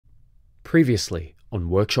Previously on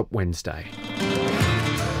Workshop Wednesday.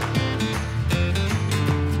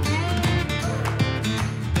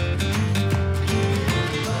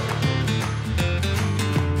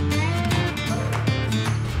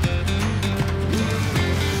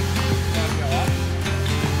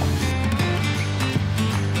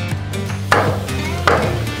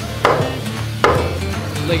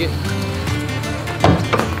 Leg it.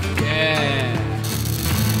 Yeah.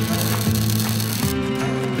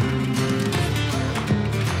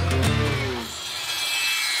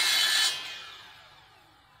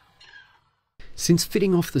 Since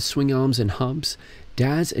fitting off the swing arms and hubs,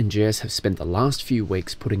 Daz and Jess have spent the last few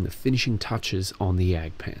weeks putting the finishing touches on the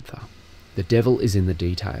JAGDPANTHER. The devil is in the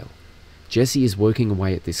detail. Jessie is working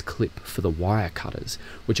away at this clip for the wire cutters,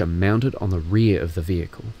 which are mounted on the rear of the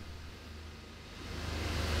vehicle.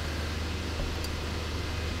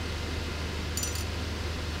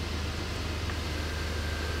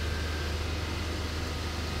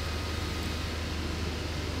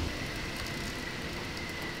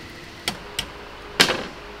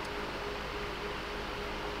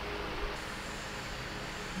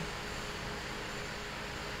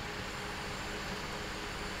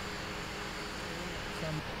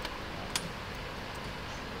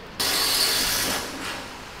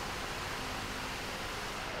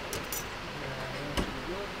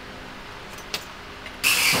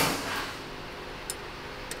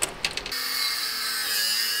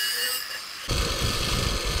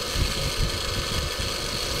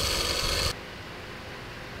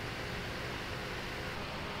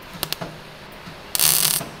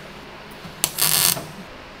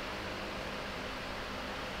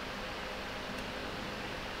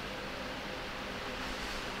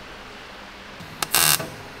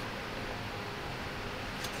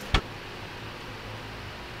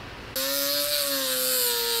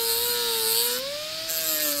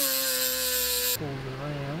 Pulls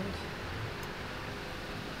around,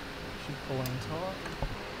 should pull on top.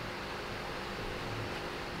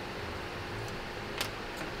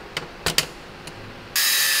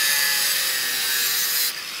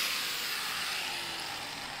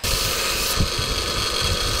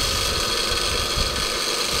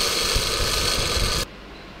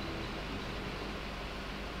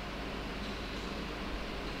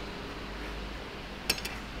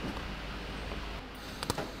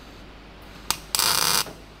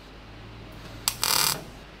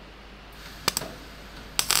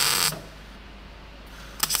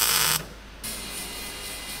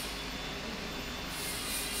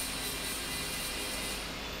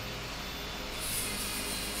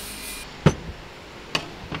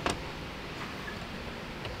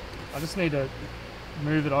 I just need to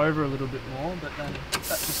move it over a little bit more, but then that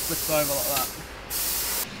just flips over like that.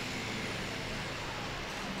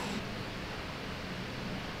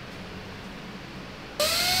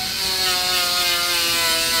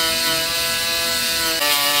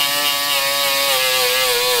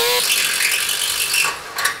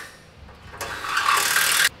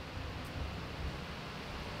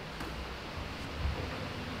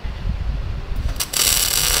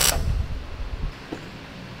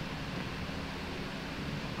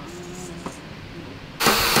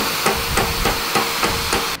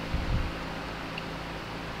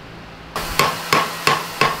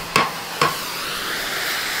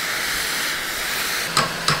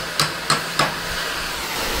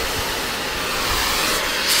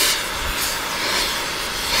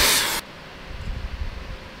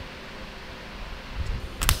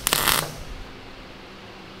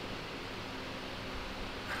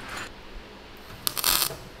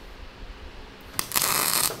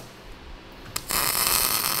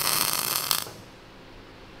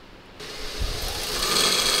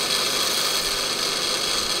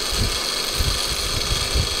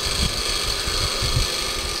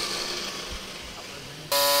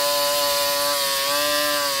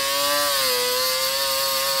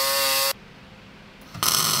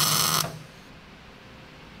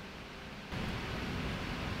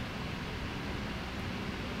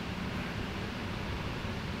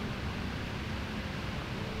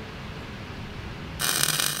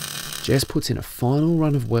 Jess puts in a final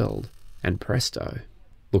run of weld, and presto,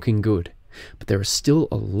 looking good, but there is still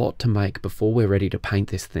a lot to make before we're ready to paint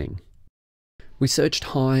this thing. We searched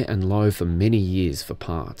high and low for many years for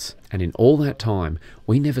parts, and in all that time,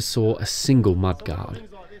 we never saw a single mudguard.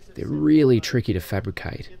 They're really tricky to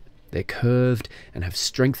fabricate. They're curved and have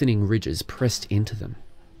strengthening ridges pressed into them.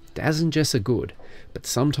 Daz and Jess are good, but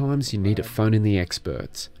sometimes you need to phone in the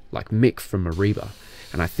experts, like Mick from Mariba,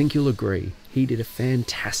 and I think you'll agree, he did a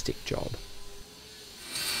fantastic job.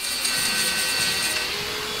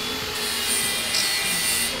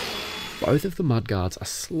 Both of the mudguards are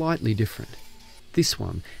slightly different. This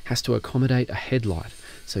one has to accommodate a headlight,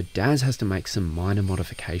 so Daz has to make some minor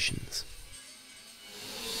modifications.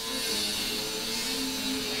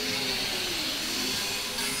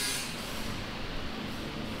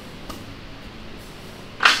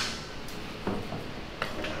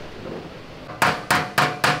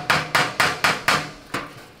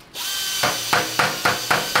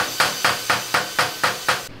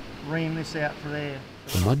 Ream this out to there.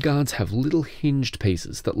 The mudguards have little hinged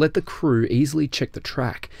pieces that let the crew easily check the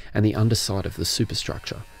track and the underside of the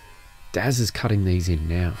superstructure. Daz is cutting these in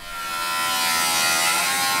now.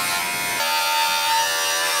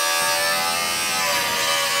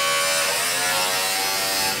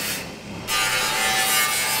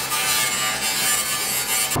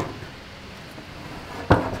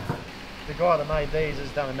 The guy that made these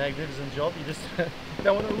has done a magnificent job. You just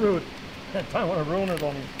don't want to ruin it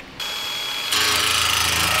on him.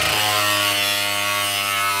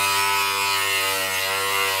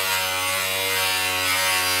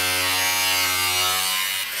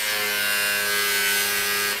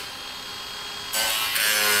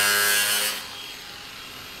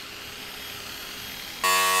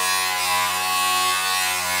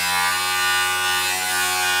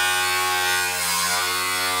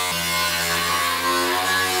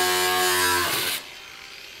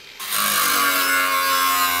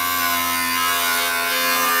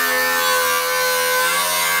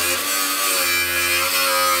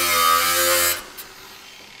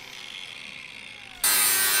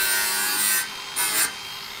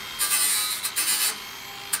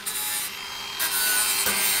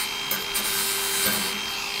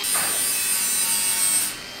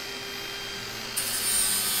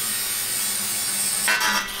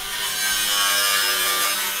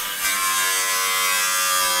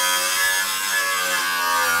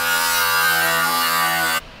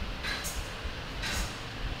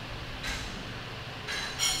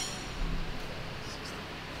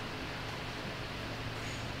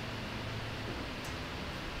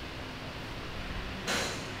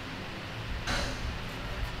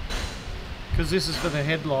 Because this is for the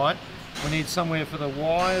headlight, we need somewhere for the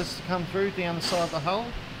wires to come through down the side of the hull.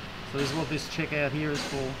 So this is what this check out here is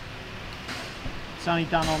for. It's only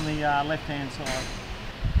done on the left hand side.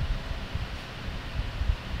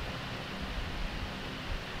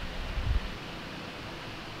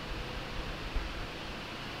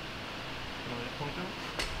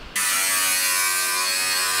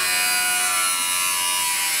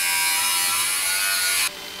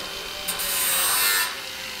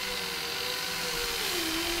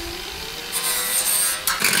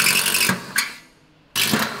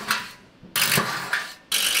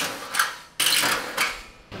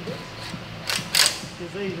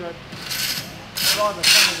 These are right at the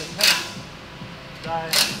front of the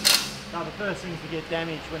tank. They're the first things to get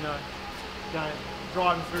damaged when they're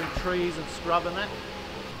driving through trees and scrub and that.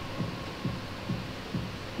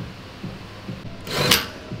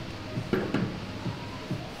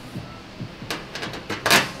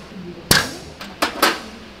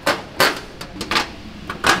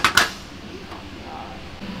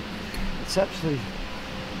 It's actually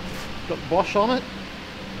got Bosch on it.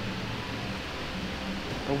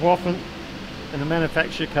 A Waffen and a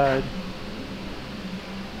manufacturer code.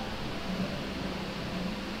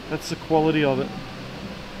 That's the quality of it.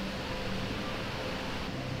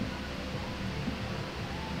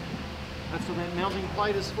 That's what that mounting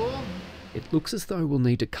plate is for. It looks as though we'll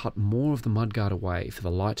need to cut more of the mudguard away for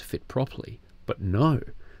the light to fit properly, but no,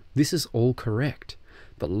 this is all correct.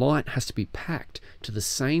 The light has to be packed to the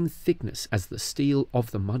same thickness as the steel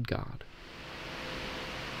of the mudguard.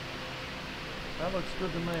 That looks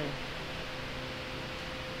good to me. Right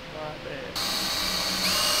there.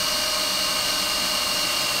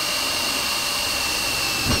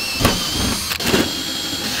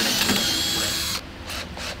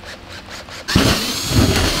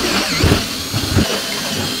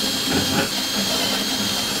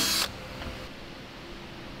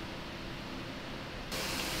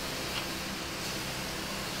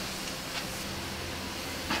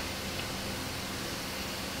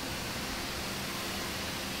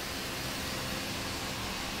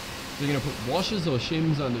 So you're going to put washers or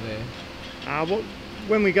shims under there?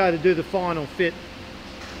 When we go to do the final fit,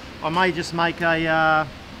 I may just make a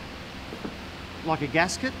like a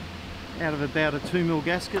gasket out of about a 2mm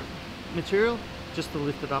gasket material, just to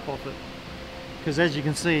lift it up off it. Because as you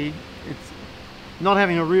can see, it's not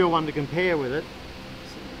having a real one to compare with it.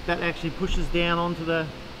 That actually pushes down onto the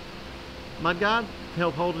mudguard to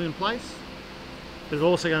help hold it in place. But it's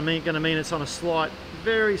also going to mean it's on a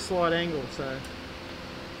very slight angle. So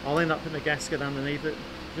I'll end up putting a gasket underneath it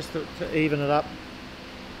just to even it up.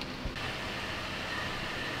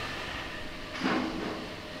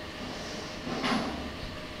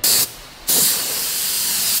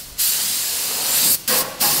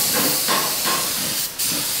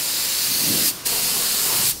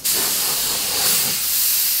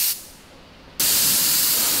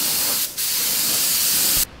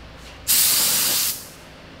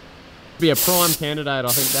 Be a prime candidate, I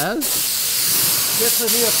think, Daz. Gets to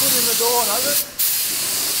be a foot in the door, does it?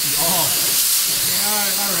 Oh,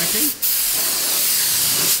 yeah, I reckon.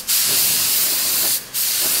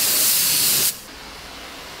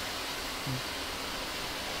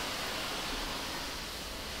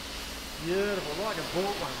 Beautiful, like I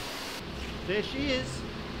bought one. There she is.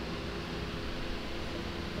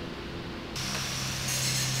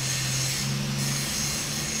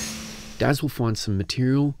 Daz will find some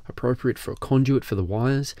material appropriate for a conduit for the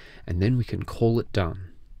wires, and then we can call it done.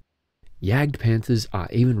 JAGDPANTHERs are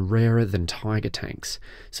even rarer than tiger tanks,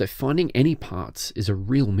 so finding any parts is a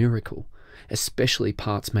real miracle, especially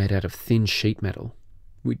parts made out of thin sheet metal.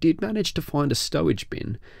 We did manage to find a stowage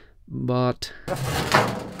bin, but...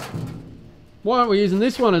 Why aren't we using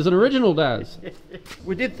this one as an original, Daz?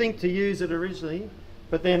 We did think to use it originally,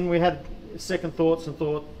 but then we had second thoughts and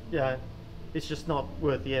thought, yeah, it's just not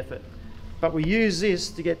worth the effort. But we use this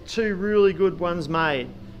to get two really good ones made.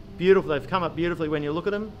 Beautiful, they've come up beautifully when you look at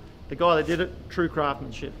them. The guy that did it, true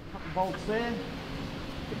craftsmanship. Couple bolts there,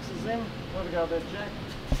 fixes them. Where we go there, Jack?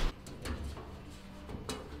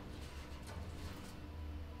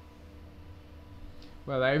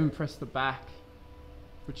 Well, they even pressed the back,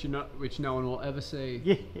 which no one will ever see.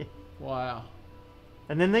 Yeah. Wow.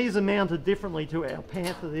 And then these are mounted differently to our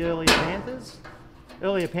Panther, the earlier Panthers.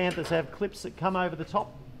 Earlier Panthers have clips that come over the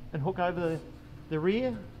top and hook over the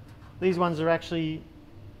rear. These ones are actually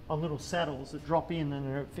on little saddles that drop in and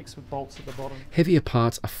are fixed with bolts at the bottom. Heavier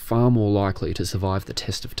parts are far more likely to survive the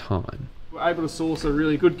test of time. We're able to source a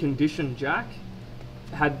really good condition jack.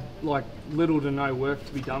 Had like little to no work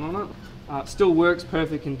to be done on it. Still works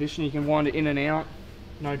perfect condition. You can wind it in and out,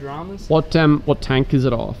 no dramas. What tank is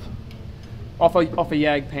it off? Off a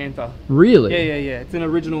JAGDPANTHER. Really? Yeah. It's an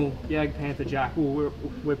original JAGDPANTHER jack. Well,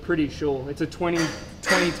 we're pretty sure. It's a 20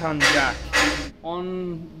 ton jack.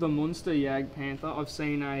 On the Munster JAGDPANTHER, I've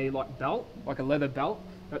seen a belt, like a leather belt,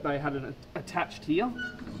 that they had attached here.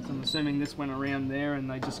 So I'm assuming this went around there and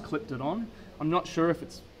they just clipped it on. I'm not sure if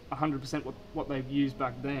it's 100% what they've used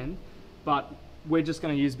back then, but we're just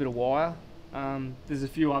going to use a bit of wire. There's a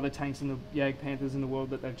few other tanks in the JAGDPANTHERs in the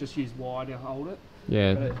world that they've just used wire to hold it.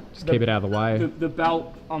 Yeah, just keep it out of the way. The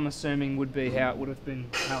belt, I'm assuming, would be how it would have been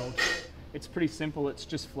held. It's pretty simple. It's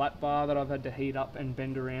just flat bar that I've had to heat up and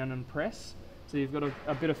bend around and press. So you've got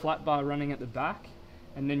a bit of flat bar running at the back,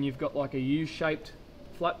 and then you've got like a U-shaped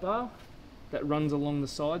flat bar that runs along the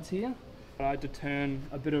sides here. I had to turn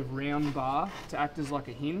a bit of round bar to act as like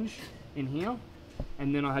a hinge in here,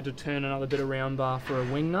 and then I had to turn another bit of round bar for a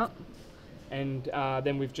wing nut, and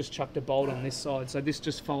then we've just chucked a bolt on this side. So this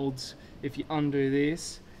just folds. If you undo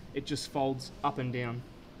this, it just folds up and down,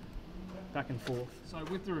 back and forth. So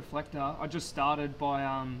with the reflector, I just started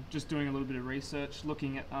by just doing a little bit of research,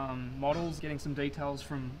 looking at models, getting some details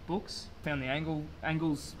from books. Found the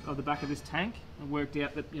angles of the back of this tank, and worked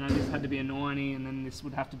out that this had to be a 90, and then this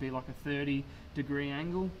would have to be like a 30-degree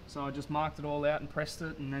angle. So I just marked it all out and pressed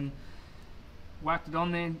it, and then whacked it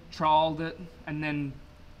on there, trialed it, and then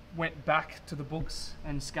went back to the books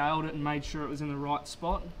and scaled it and made sure it was in the right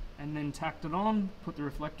spot. And then tacked it on, put the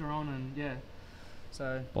reflector on, and yeah.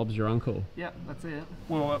 So Bob's your uncle. Yeah, that's it.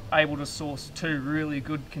 We were able to source two really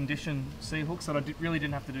good condition C-hooks that I really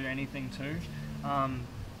didn't have to do anything to.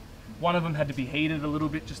 One of them had to be heated a little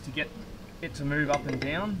bit just to get it to move up and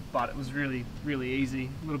down, but it was really, really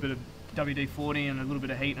easy. A little bit of WD-40 and a little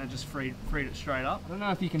bit of heat, and it just freed it straight up. I don't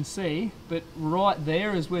know if you can see, but right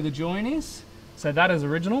there is where the join is. So that is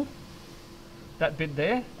original, that bit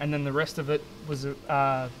there, and then the rest of it was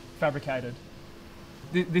fabricated.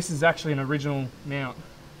 This is actually an original mount,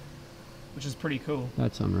 which is pretty cool.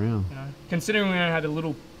 That's unreal. Considering we only had a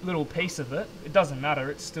little piece of it, it doesn't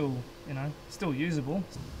matter. It's still, still usable.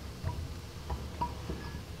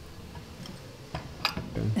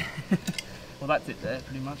 Okay. Well, that's it there,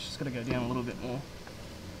 pretty much. Just got to go down a little bit more.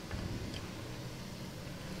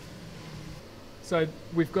 So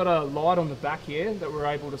we've got a light on the back here that we're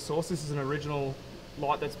able to source. This is an original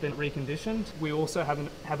light that's been reconditioned. We also have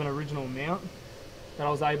an original mount that I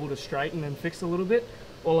was able to straighten and fix a little bit.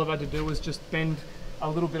 All I've had to do was just bend a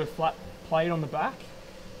little bit of flat plate on the back.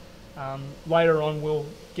 Later on we'll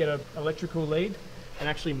get an electrical lead and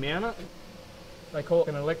actually mount it They call it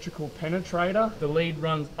an electrical penetrator. The lead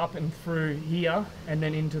runs up and through here and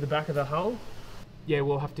then into the back of the hull. Yeah,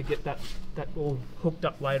 we'll have to get that all hooked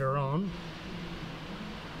up later on.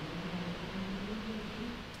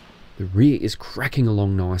 The rear is cracking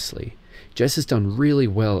along nicely. Jess has done really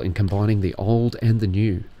well in combining the old and the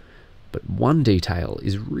new, but one detail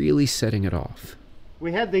is really setting it off.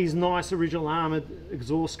 We had these nice original armoured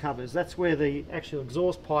exhaust covers. That's where the actual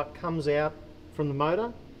exhaust pipe comes out from the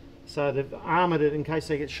motor. So they've armoured it in case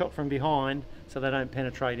they get shot from behind so they don't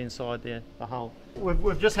penetrate inside the hull.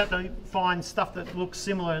 We've just had to find stuff that looks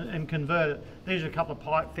similar and convert it. These are a couple of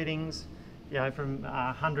pipe fittings, you know, from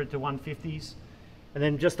 100 to 150s. And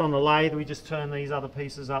then just on the lathe, we just turn these other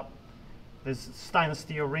pieces up. There's stainless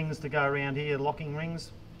steel rings to go around here, locking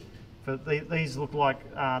rings. But these look like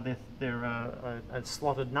they're a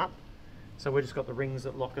slotted nut. So we've just got the rings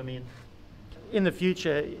that lock them in. In the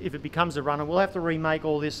future, if it becomes a runner, we'll have to remake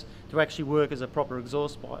all this to actually work as a proper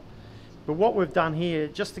exhaust pipe. But what we've done here,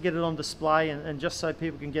 just to get it on display and just so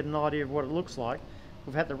people can get an idea of what it looks like,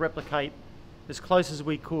 we've had to replicate as close as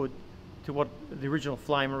we could to what the original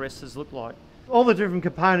flame arresters look like. All the different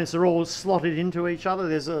components are all slotted into each other.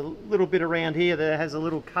 There's a little bit around here that has a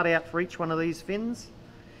little cutout for each one of these fins.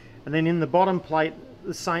 And then in the bottom plate,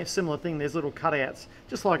 the same similar thing, there's little cutouts,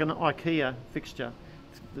 just like an IKEA fixture.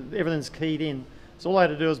 Everything's keyed in. So all I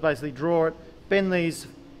had to do is basically draw it, bend these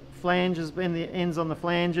flanges, bend the ends on the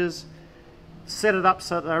flanges, set it up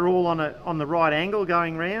so they're all on the right angle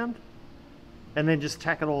going round, and then just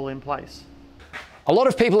tack it all in place. A lot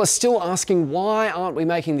of people are still asking, why aren't we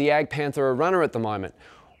making the JAGDPANTHER a runner at the moment?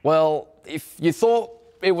 Well, if you thought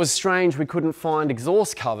it was strange we couldn't find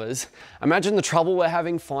exhaust covers, imagine the trouble we're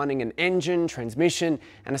having finding an engine, transmission,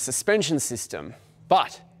 and a suspension system.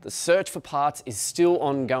 But the search for parts is still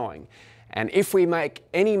ongoing. And if we make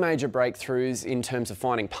any major breakthroughs in terms of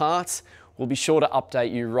finding parts, we'll be sure to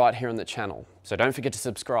update you right here on the channel. So don't forget to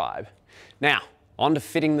subscribe. Now, on to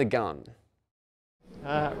fitting the gun.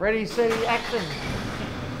 Ready, steady, action.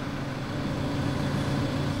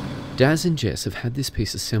 Daz and Jess have had this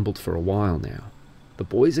piece assembled for a while now. The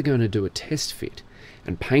boys are going to do a test fit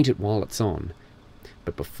and paint it while it's on.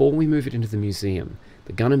 But before we move it into the museum,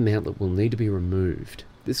 the gun and mantlet will need to be removed.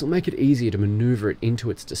 This will make it easier to maneuver it into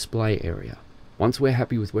its display area. Once we're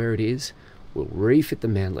happy with where it is, we'll refit the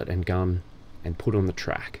mantlet and gun and put on the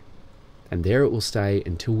track. And there it will stay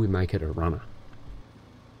until we make it a runner.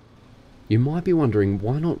 You might be wondering,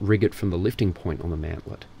 why not rig it from the lifting point on the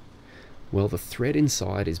mantlet? Well, the thread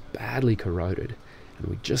inside is badly corroded and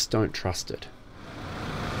we just don't trust it.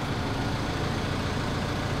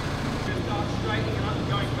 Just start straightening it up and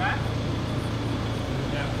going back.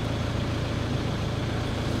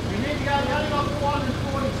 We need to go, you only got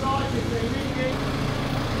 440 sizes there, you need to get...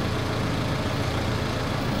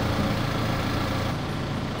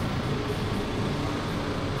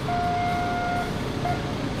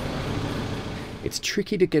 It's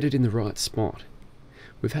tricky to get it in the right spot.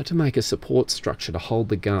 We've had to make a support structure to hold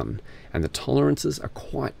the gun, and the tolerances are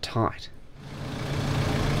quite tight.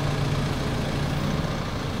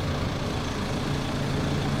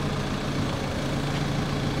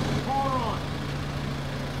 Corner on.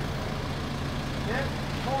 Yep,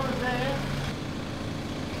 corner's there.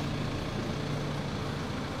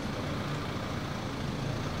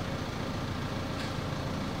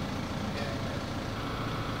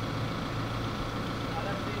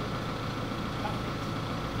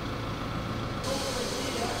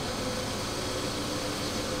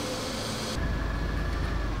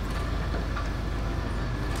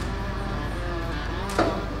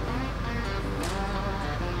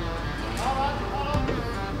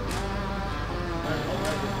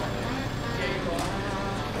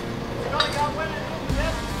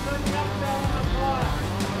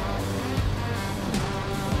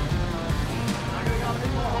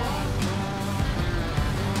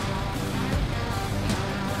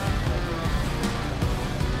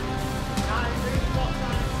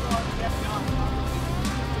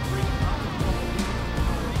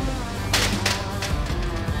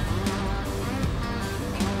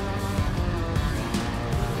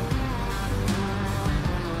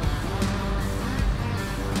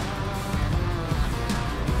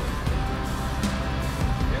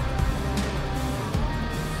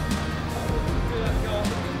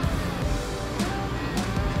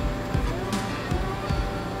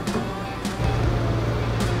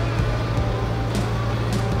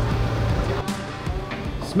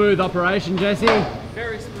 Smooth operation, Jesse.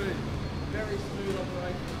 Very smooth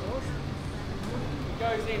operation, of course. It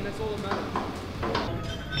goes in, that's all that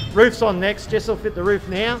matters. Roof's on next. Jess will fit the roof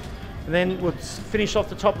now, and then we'll finish off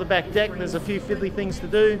the top of the back deck. There's a few fiddly things to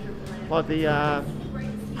do, like the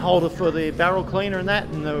holder for the barrel cleaner and that,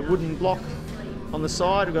 and the wooden block on the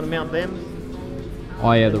side. We've got to mount them.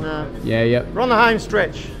 Oh yeah, We're on the home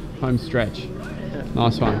stretch. home stretch.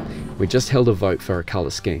 Nice one. We just held a vote for a colour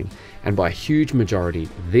scheme, and by a huge majority,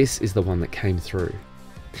 this is the one that came through.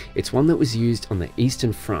 It's one that was used on the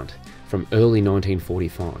Eastern Front from early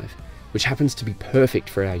 1945, which happens to be perfect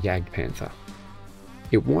for our JAGDPANTHER.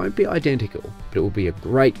 It won't be identical, but it will be a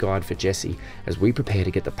great guide for Jesse as we prepare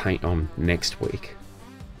to get the paint on next week.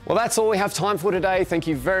 Well, that's all we have time for today. Thank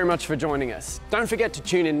you very much for joining us. Don't forget to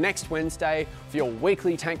tune in next Wednesday for your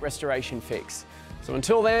weekly tank restoration fix. So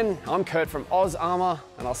until then, I'm Kurt from Armour,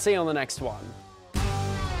 and I'll see you on the next one.